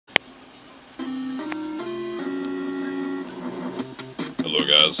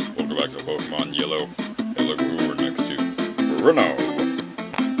Hello guys, welcome back to Pokemon Yellow. Hey look who we're next to. Bruno!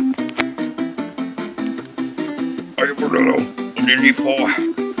 Hey Bruno, I'm nearly 4.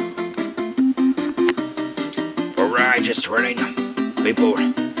 Alright, just running. People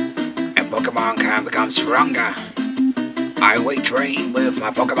and Pokemon can become stronger. I will train with my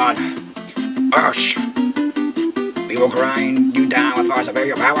Pokemon. Ursh! We will grind you down with our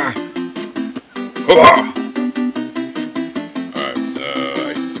superior power. Hurrah!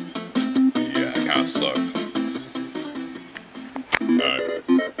 Yeah, it kinda sucked.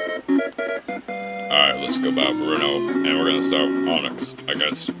 Alright, let's go back Bruno, and we're gonna start with Onyx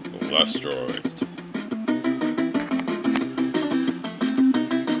against Lestroid.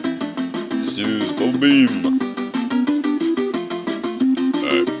 Let's use Bull Beam.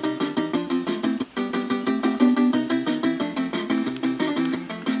 Alright.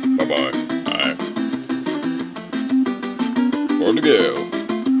 Bye-bye. Alright. For the go.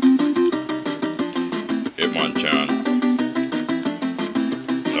 Hitmonchan.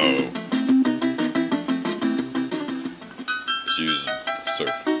 No. Let's use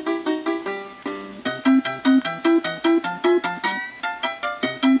Surf.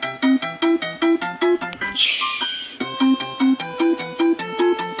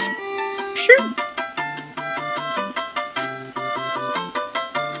 Shoot!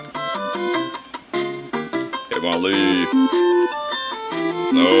 Hitmonlee.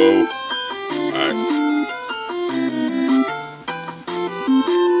 No. Alright.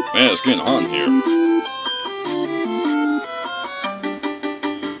 Man, it's getting hot in here.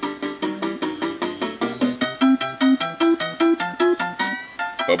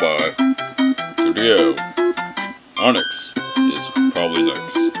 Bye-bye. To the Onyx is probably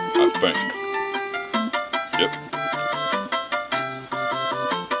next, I think. Yep.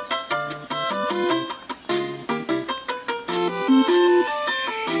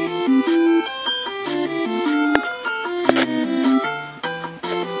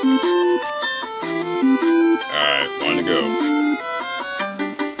 Alright, on to go.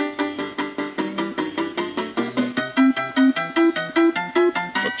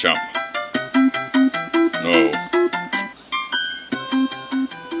 Chump. No.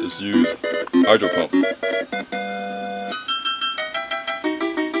 Just use Hydro Pump.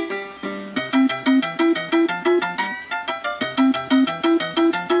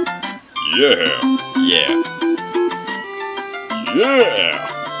 Yeah. Yeah. Yeah.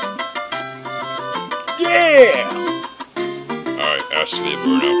 Yeah. Alright, Ashley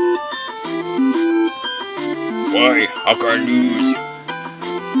Bruno. Why? How can I lose?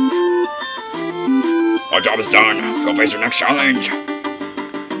 Our job is done. Go face your next challenge.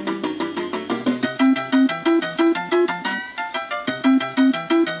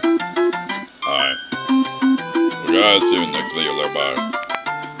 Alright. We'll guys see you in the next video. Bye.